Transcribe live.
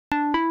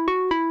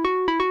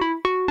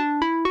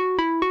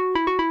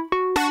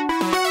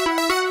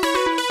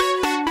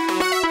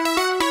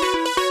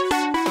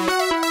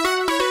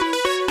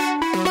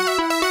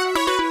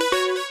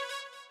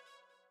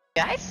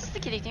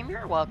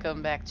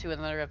welcome back to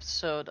another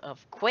episode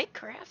of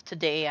Quakecraft.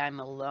 Today I'm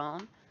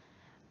alone.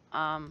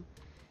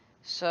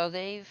 So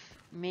they've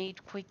made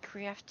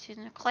Quakecraft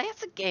in a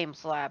classic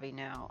games lobby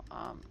now.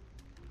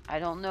 I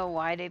don't know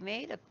why they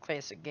made a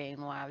classic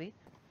game lobby.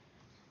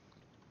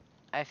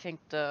 I think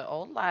the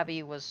old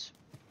lobby was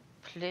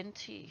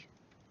plenty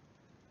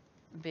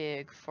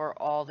big for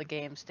all the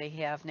games they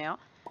have now.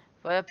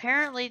 But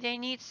apparently they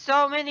need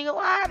so many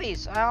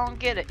lobbies. I don't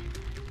get it.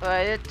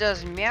 But it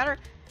doesn't matter.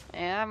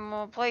 And I'm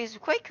gonna play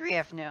some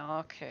Quakecraft now.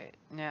 Okay,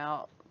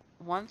 now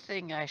one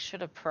thing I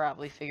should have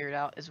probably figured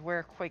out is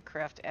where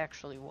Quakecraft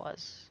actually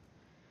was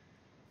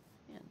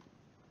in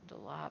the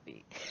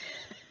lobby.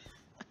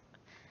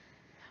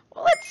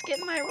 Well, let's get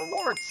my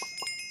rewards.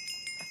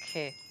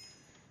 Okay.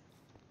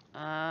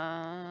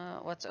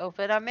 Let's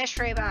open a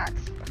mystery box.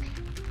 Okay.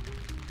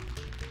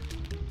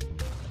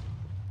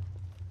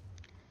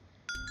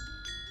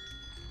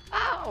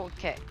 Oh,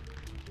 okay.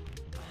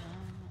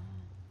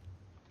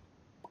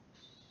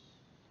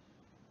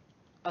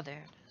 Oh,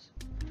 there it is.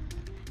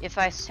 If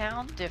I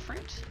sound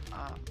different,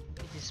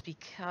 it is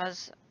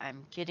because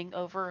I'm getting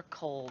over a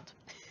cold.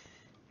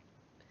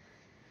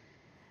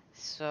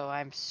 So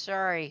I'm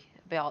sorry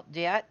about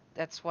that.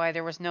 That's why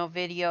there was no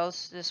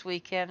videos this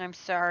weekend. I'm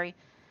sorry.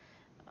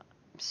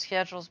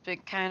 Schedule's been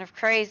kind of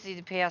crazy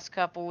the past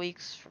couple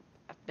weeks.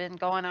 I've been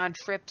going on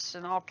trips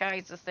and all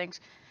kinds of things.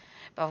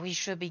 But we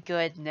should be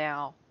good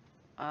now.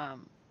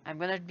 I'm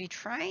going to be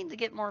trying to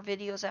get more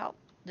videos out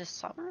this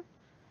summer.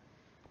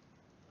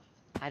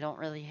 I don't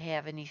really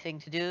have anything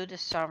to do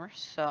this summer,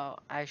 so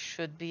I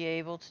should be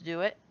able to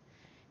do it.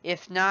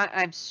 If not,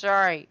 I'm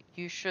sorry.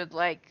 You should,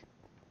 like,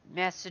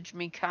 message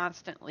me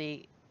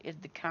constantly in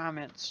the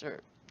comments, or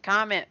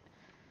comment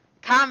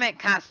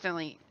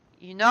constantly.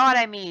 You know what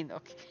I mean,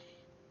 okay?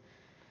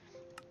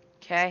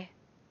 Okay?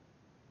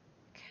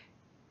 Okay.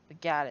 We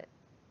got it.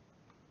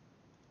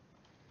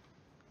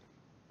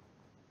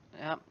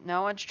 Yep,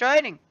 no one's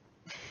joining.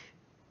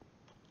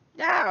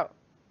 No!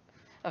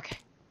 Okay.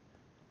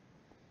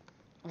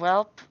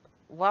 Well,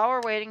 while we're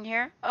waiting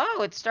here...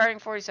 Oh, it's starting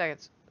 40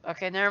 seconds.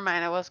 Okay, never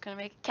mind. I was going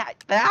to make a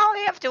cat, but I don't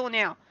have to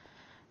now.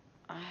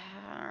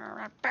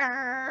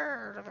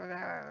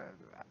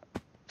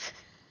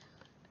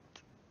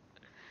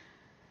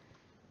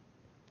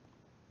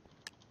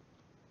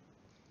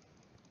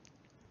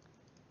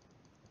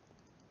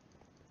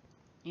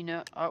 You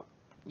know... Oh,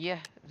 yeah.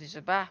 There's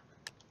a bar.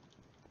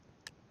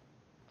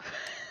 I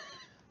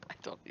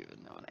don't even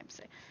know what I'm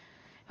saying.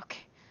 Okay.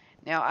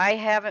 Now, I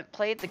haven't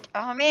played the...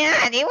 Oh,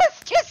 man! He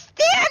was just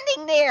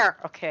standing there!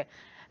 Okay.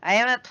 I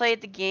haven't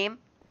played the game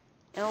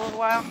in a little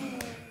while.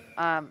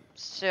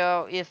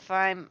 So if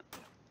I'm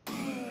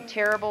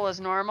terrible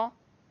as normal,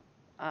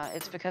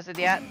 it's because of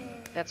that.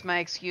 That's my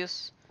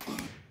excuse.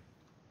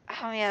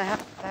 Oh, man.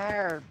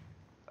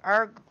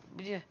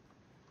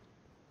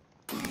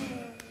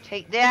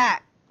 Take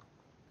that!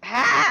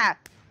 Ha!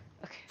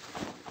 Okay.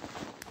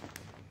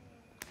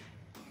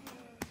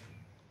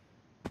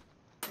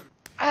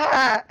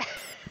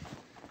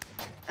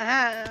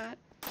 Ah!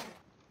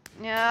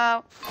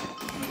 No.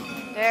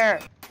 There.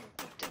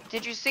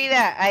 Did you see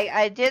that?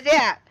 I did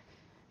that.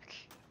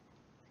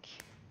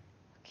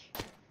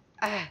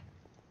 Okay.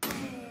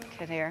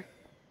 Okay, there.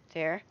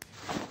 There.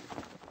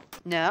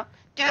 No.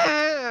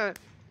 Okay.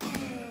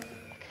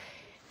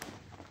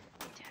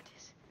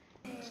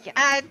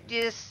 I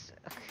just...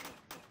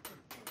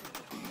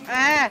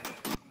 Okay.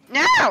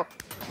 No!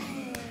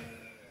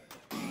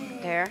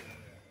 There.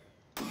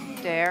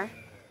 There.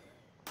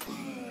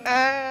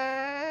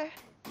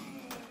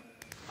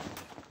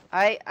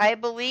 I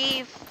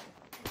believe...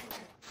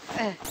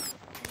 oh,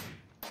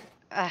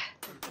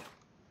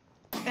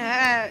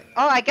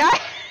 I got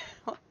it!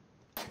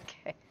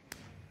 Okay.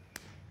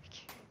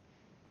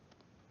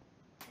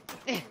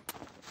 Okay.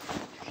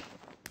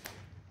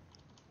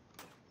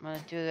 I'm gonna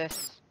do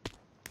this.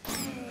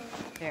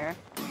 There.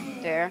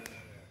 There.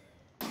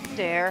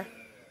 There.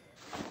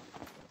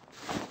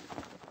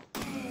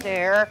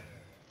 There.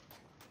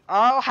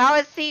 Oh, how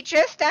is he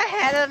just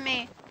ahead of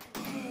me?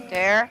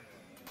 There.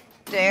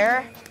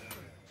 There.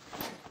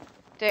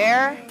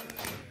 There.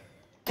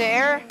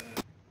 There.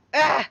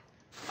 Ah!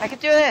 I can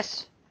do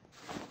this.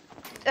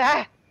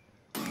 Ah!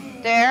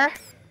 There.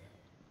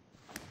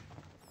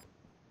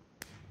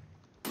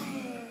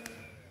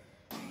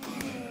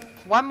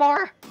 One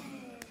more.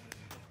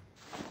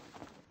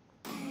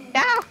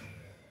 No.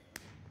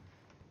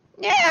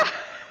 No.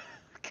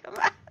 Come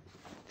on.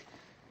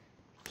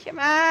 Come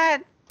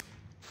on.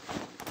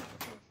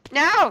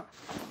 No.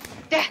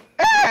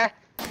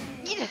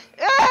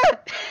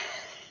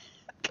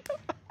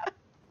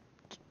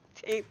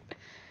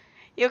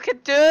 You can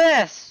do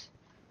this.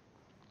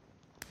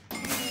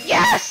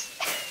 Yes.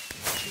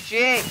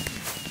 GG.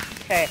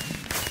 Okay.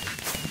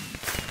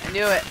 I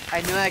knew it.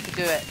 I knew I could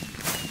do it.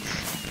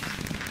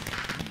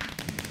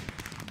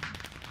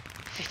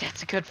 I think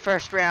that's a good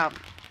first round.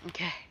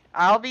 Okay.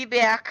 I'll be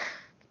back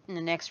in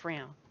the next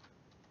round.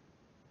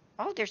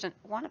 Oh, there's a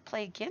want to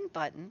play again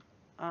button.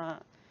 Oh,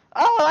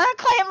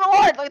 unclaimed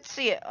reward. Let's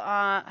see it.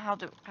 How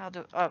do?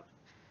 Oh,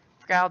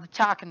 forgot forgot all the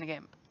talk in the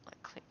game.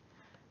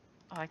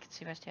 Oh, I can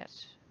see my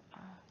stats.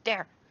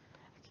 There.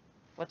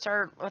 What's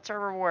our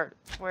reward?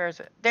 Where is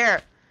it?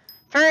 There.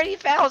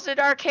 30,000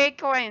 arcade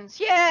coins.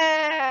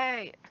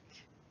 Yay!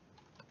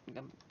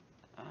 There.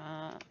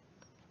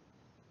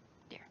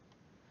 Okay.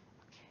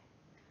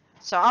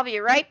 So I'll be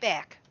right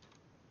back.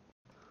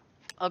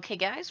 Okay,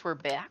 guys, we're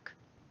back.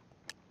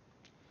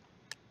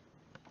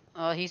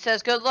 Oh, he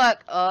says good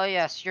luck. Oh,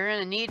 yes, you're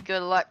gonna need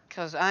good luck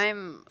because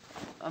I'm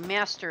a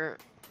master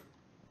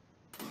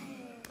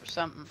or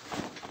something.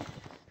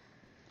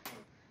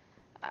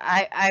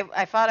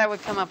 I thought I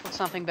would come up with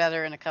something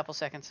better in a couple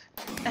seconds.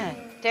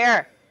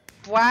 There.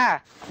 Blah.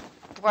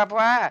 Blah,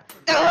 blah.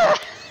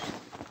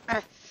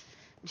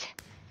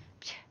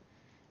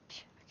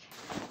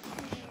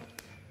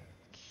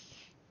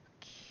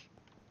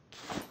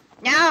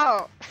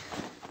 No!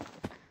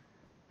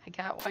 I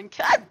got one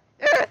cut.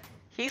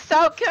 He's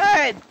so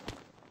good.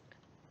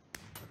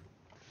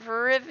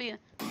 Viridian.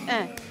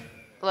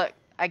 Look,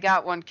 I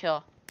got one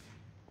kill.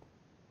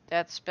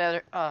 That's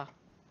better. Oh,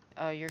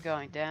 you're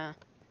going down.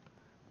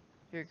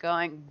 You're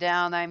going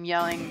down. I'm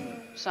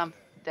yelling some.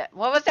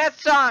 What was that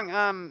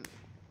song?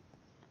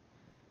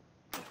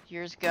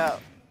 Years ago.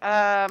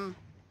 It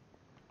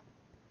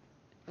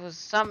was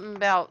something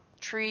about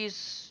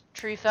trees,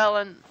 tree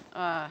felling.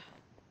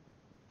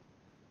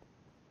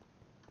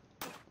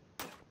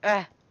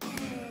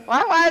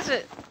 What was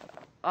it?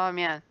 Oh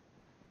man,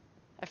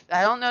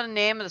 I don't know the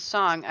name of the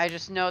song. I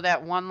just know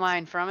that one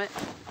line from it.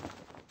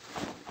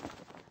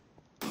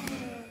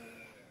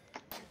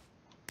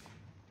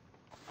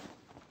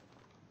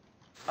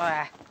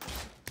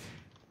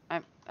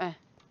 I'm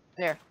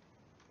there.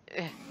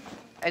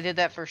 I did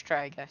that first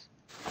try, guys.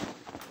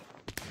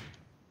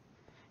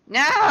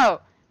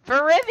 No!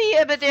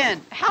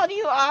 Viridian! How do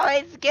you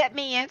always get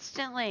me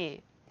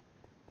instantly?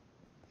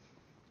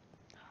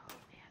 Oh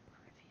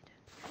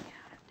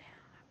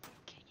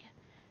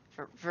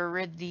man,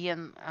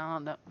 Viridian, I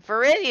don't know.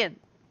 Viridian!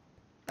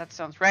 That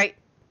sounds right.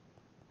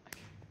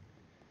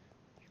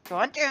 You're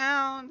going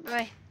down,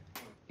 boy.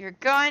 You're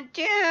going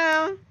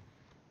down.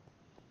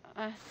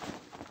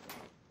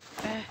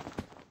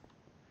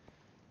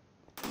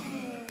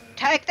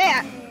 Take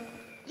that!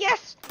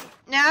 Yes!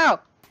 No!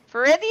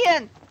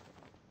 Viridian!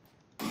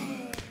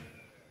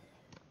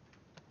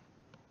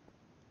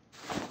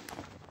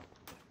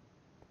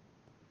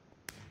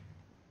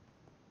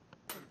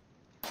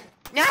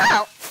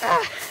 No!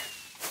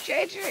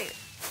 JJ!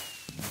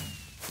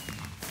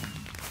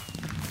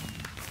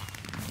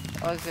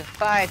 Oh, it's a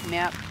 5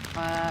 map.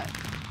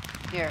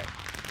 Here.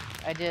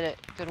 I did it.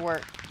 Good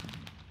work.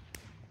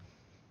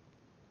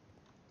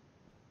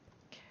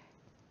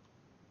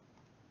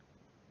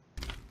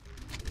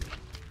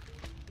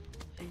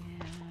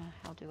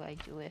 How do I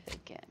do it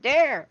again?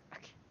 There!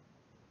 Okay.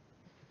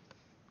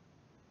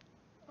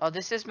 Oh,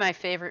 this is my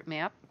favorite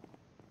map.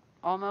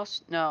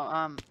 Almost.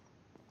 No,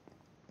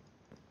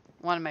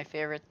 one of my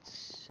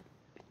favorites.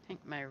 I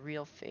think my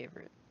real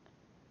favorite.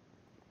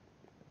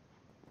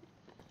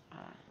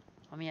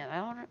 Oh man, I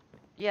don't.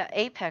 Yeah,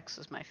 Apex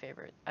is my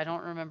favorite. I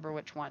don't remember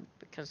which one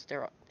because they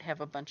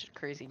have a bunch of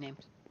crazy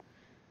names.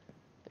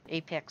 But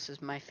Apex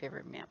is my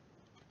favorite map.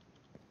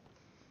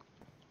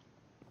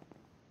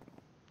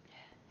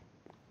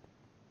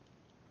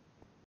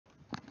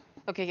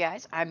 Okay,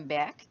 guys, I'm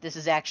back. This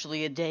is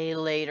actually a day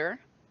later.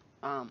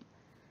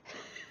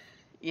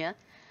 Yeah.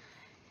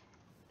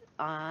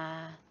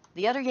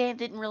 The other game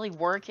didn't really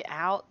work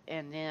out,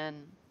 and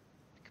then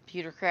the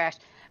computer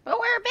crashed. But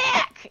we're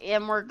back,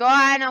 and we're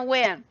gonna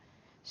win.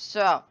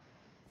 So,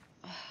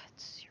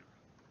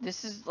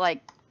 this is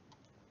like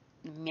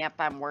the map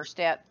I'm worst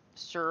at.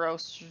 Zero,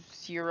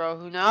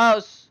 who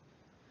knows?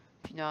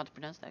 If you know how to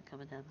pronounce that,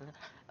 comment down below.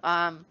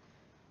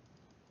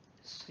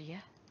 So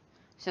yeah.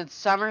 Since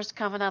summer's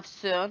coming up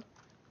soon,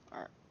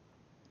 or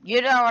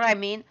you know what I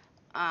mean,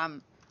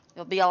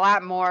 there'll be a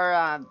lot more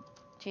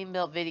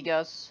TeamBuild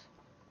videos.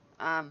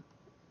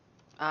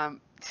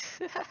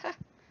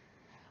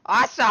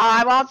 Also,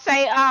 I won't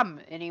say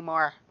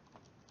anymore.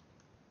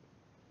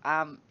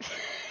 Okay.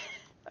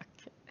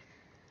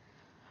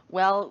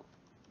 Well,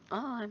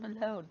 oh, I'm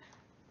alone.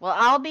 Well,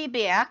 I'll be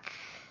back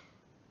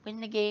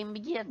when the game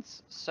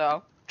begins.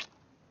 So,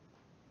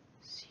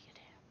 see you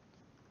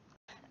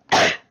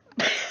then.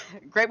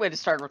 Great way to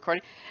start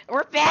recording.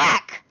 We're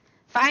back!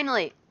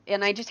 Finally!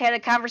 And I just had a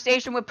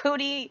conversation with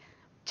Pooty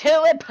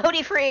 2 and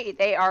Pooty 3.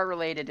 They are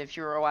related, if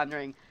you were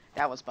wondering.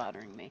 That was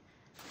bothering me.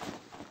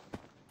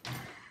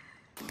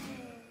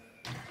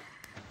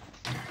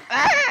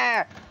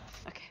 Ah!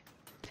 Okay.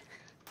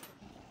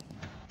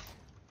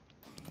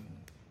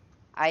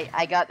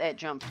 I got that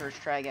jump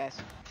first try, guys.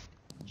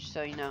 Just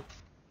so you know.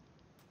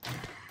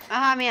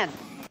 Ah, man.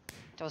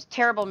 That was a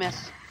terrible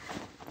miss.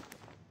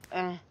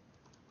 Okay.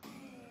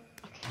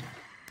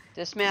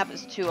 This map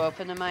is too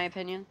open, in my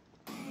opinion.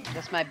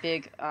 That's my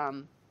big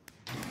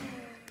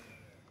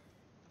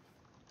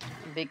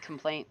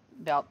complaint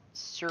about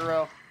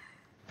Suro.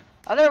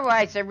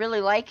 Otherwise, I really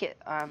like it.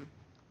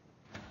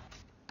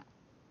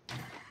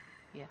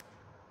 Yeah.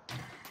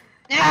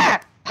 Ah!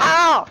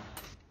 No!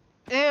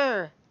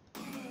 There,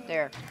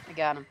 I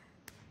got him.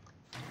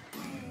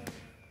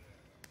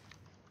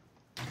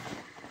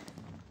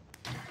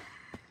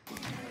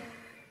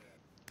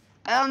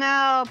 Oh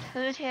no,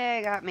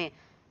 Pootie got me.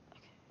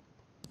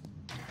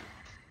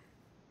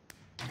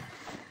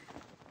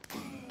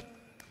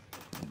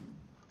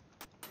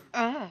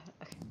 Okay.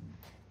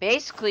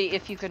 Basically,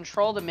 if you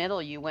control the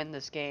middle, you win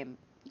this game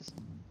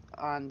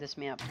on this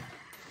map.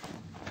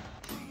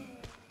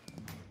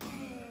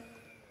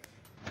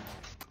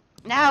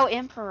 Now,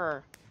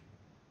 Emperor.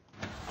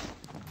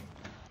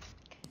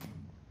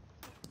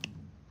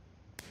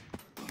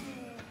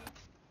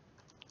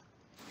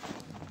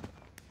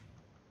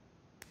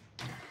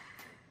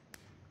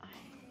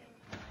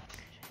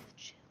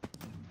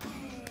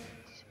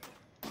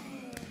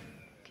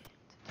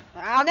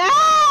 Oh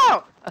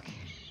no! Okay.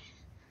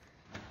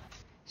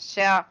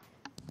 So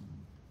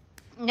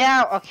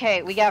now,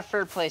 okay, we got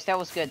third place. That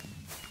was good.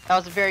 That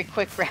was a very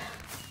quick round.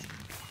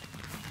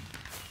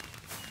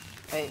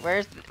 Wait,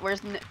 where's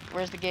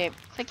the game?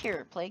 Click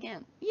here, play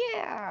again.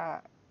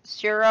 Yeah.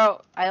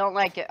 0. I don't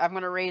like it. I'm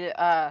gonna rate it.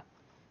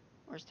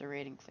 Where's the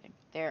rating thing?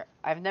 There.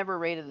 I've never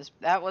rated this.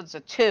 That was a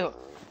 2.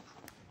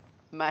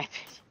 My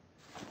opinion.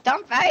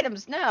 Dump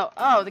items. No.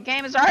 Oh, the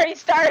game has already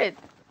started.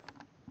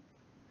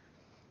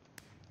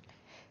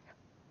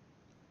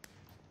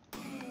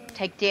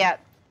 Take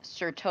that,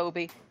 Sir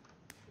Toby.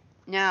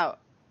 Now.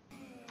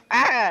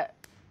 Ah!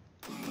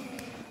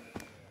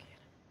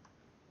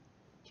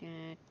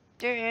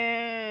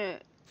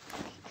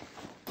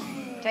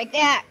 Take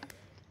that!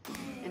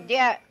 And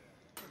that!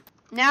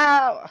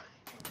 No!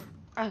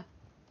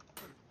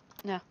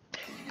 No.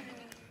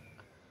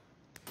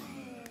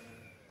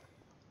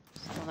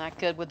 Still not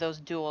good with those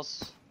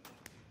duels.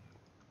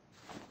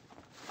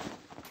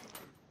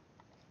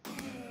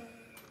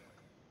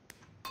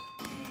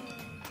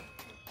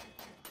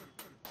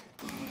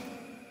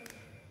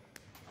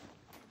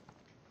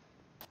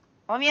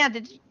 Oh yeah,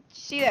 did you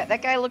see that?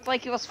 That guy looked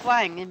like he was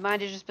flying. It might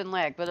have just been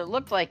lag, but it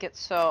looked like it,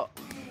 so...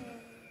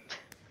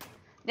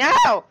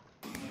 No!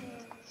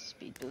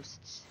 Speed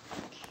boosts.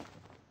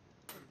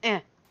 Oh,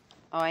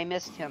 I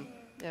missed him.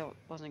 That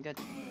wasn't good.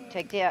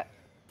 Take that.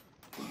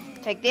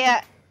 Take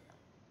that!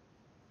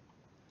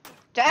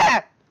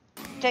 Ah!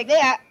 Take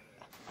that!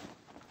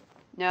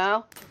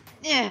 No.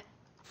 Yeah.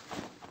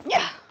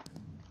 Yeah.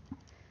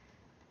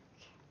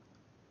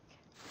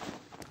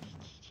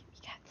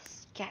 You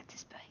got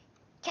this, buddy.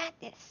 Got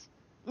this.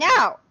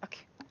 No!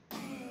 Okay.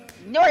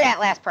 Ignore that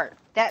last part.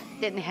 That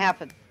didn't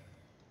happen.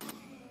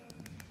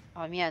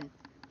 Oh man.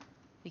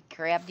 We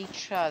grabbed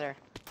each other.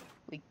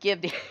 We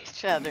give to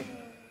each other.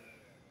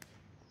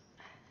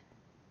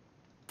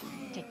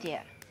 Take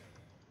that.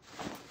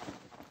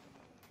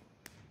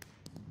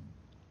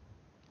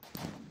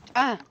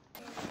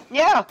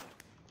 No!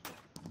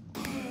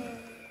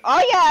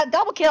 Oh yeah,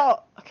 double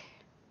kill! Okay.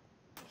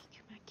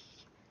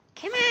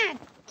 Come on!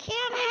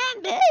 Come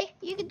on, buddy!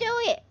 You can do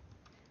it!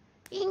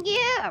 You can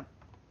get him!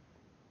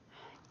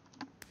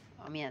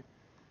 Oh man.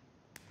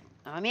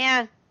 Oh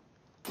man!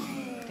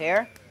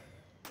 There?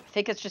 I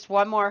think it's just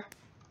one more.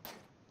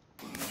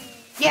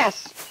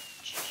 Yes!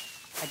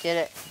 I did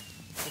it.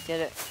 I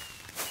did it.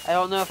 I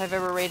don't know if I've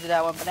ever rated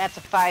that one, but that's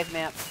a 5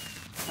 map.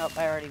 Nope,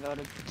 I already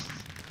voted.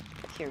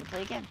 Here,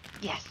 play again.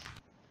 Yes!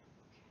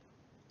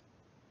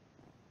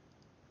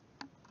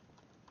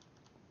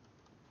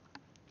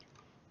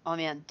 Oh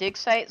man, Dig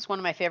Site is one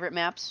of my favorite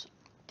maps.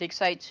 Dig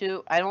Site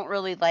 2. I don't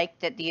really like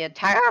that the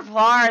entire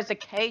floor is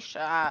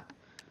acacia.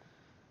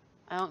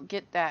 I don't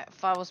get that.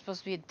 If I was supposed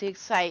to be a dig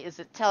site, is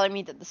it telling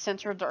me that the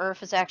center of the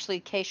earth is actually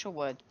acacia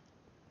wood?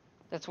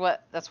 That's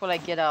what I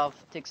get out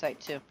of Dig Site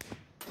 2.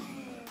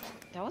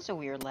 That was a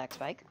weird lag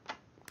spike.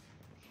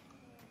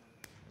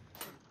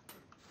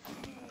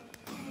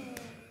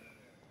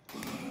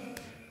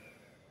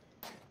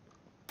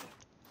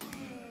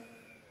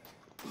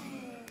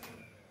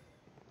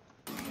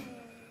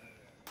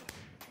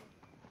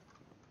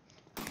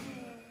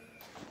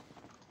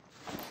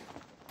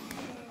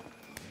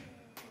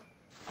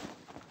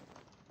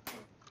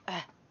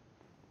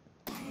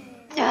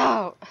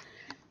 No!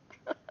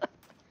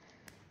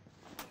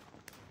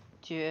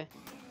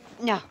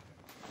 No!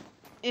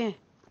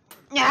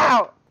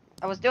 No!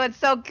 I was doing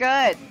so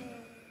good!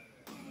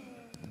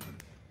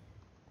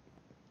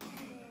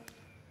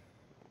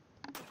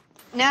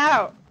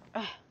 No!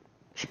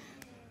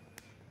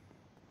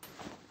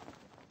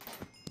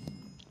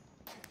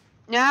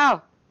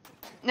 No!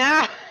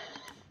 No!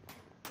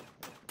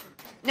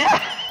 No!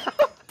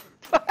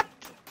 What?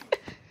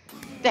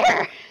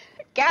 There!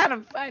 Got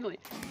him, finally!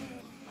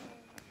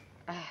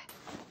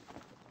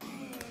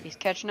 He's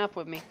catching up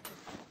with me.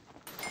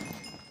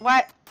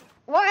 What?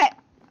 What?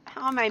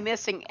 How am I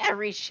missing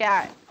every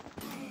shot?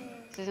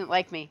 This isn't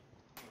like me.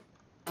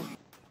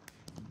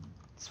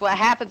 It's what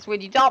happens when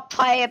you don't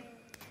play a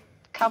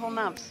couple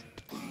months.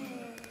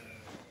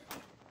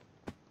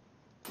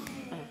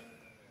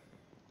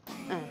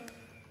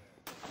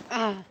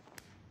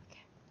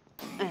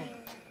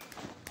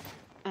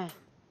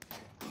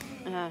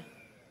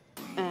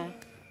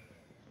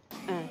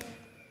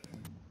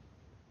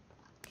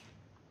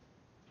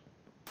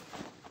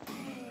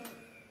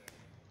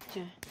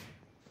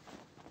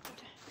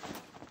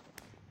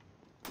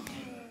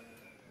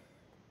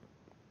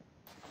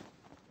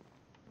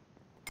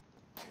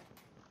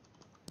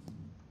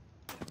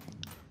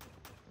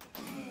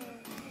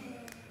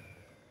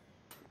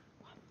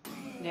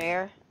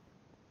 There.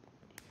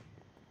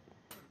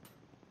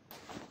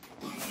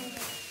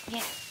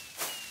 Yeah.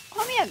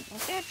 Oh man,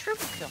 was that a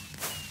triple kill?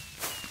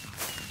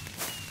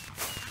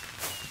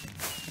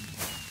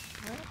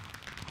 What?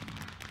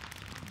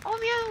 Oh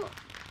man,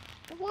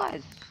 it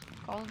was.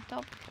 Called a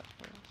double kill.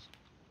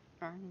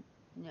 Or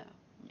no,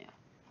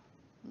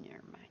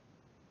 never mind.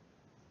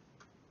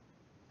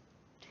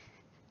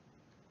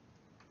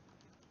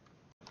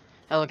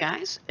 Hello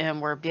guys,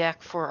 and we're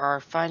back for our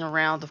final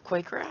round of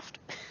Quakecraft.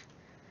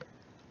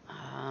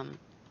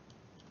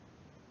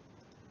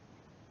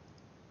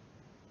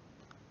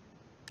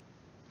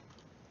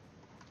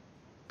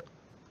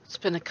 It's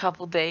been a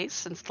couple days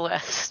since the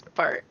last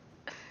part.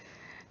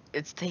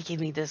 It's taking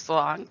me this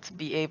long to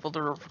be able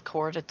to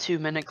record a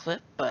 2-minute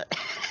clip, but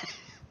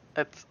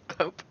let's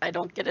hope I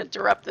don't get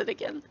interrupted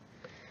again.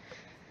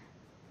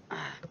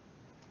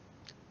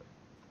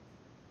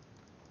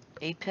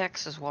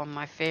 Apex is one of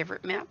my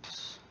favorite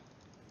maps.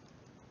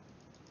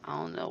 I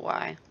don't know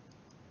why.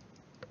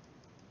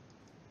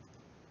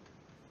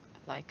 I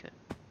like it.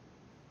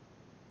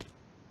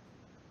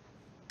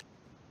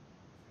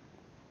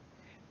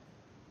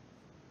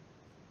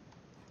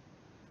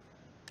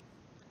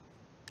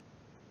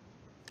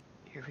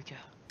 Here we go.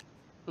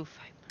 Ooh,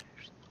 5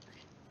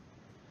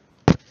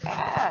 players.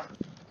 Ah!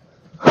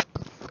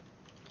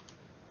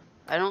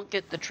 I don't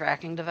get the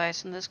tracking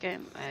device in this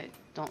game. I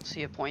don't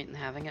see a point in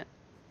having it.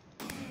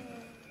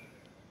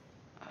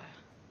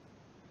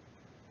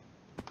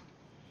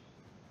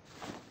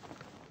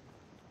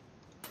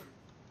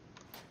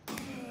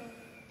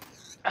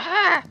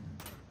 Ah!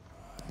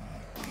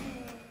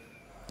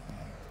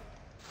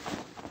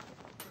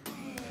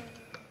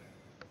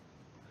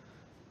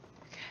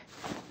 Okay.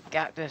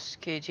 Got this,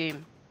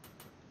 KittyTeam.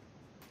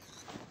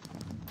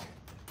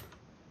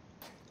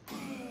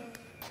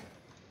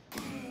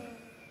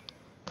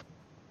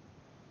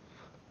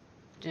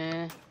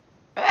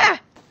 Ah!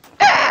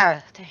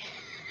 Ah! Okay.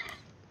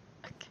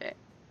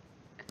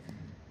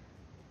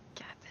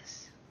 Got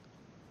this.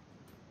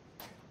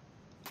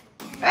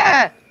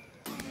 Ah!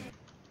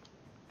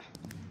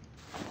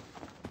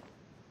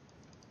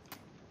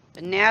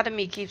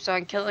 Anatomy keeps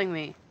on killing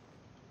me.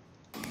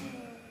 I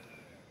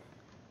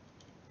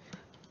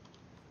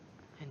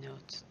know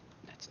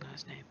that's not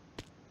his name.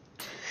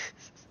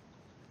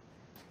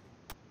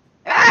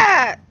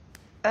 Ah!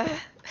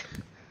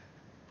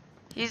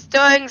 He's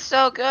doing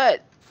so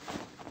good.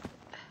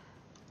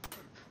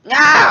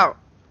 No!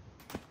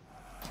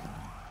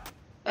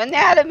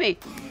 Anatomy!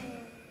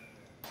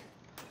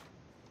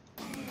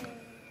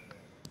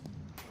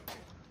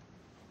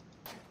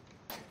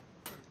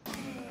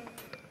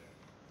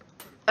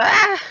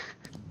 Ah!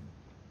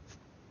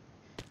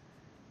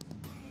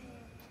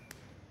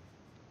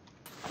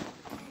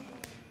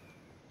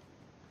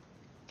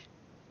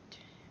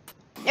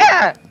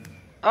 Yeah!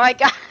 Oh my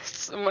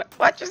gosh!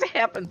 What just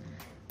happened?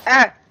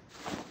 Ah!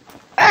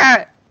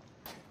 Ah!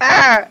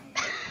 Ah!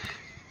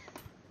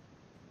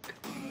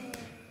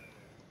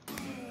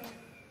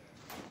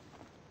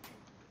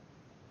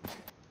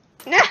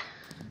 Nah!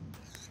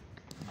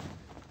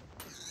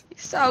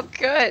 He's so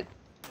good.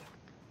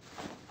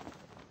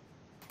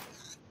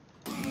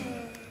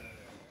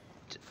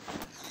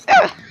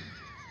 Ah!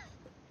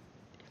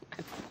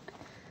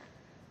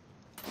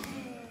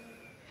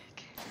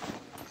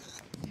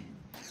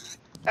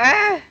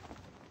 Ah!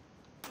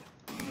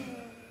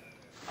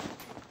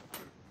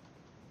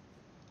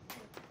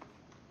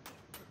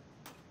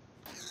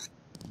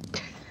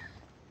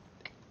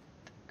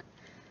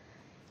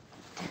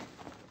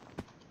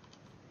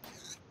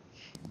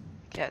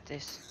 Got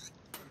this.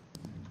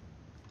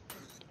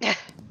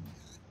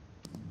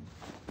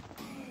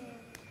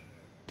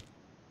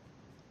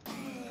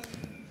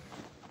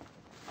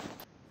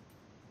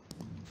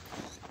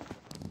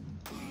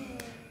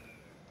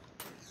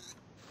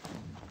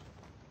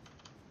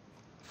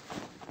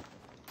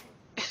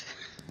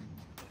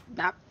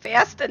 Not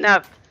fast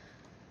enough.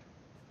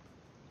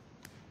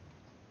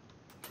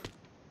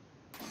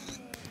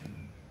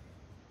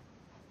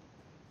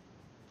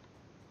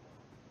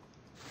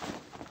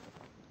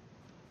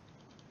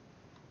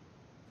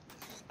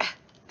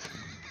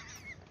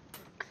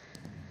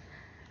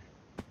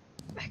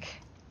 Okay.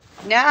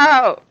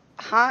 No!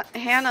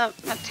 Hannah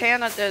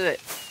Montana did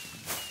it.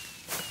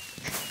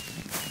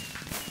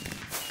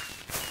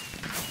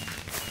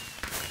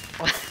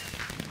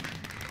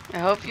 I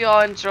hope you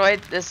all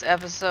enjoyed this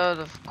episode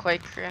of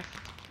Quakecraft.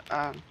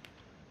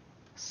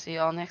 See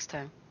y'all next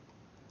time.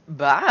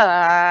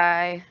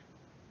 Bye!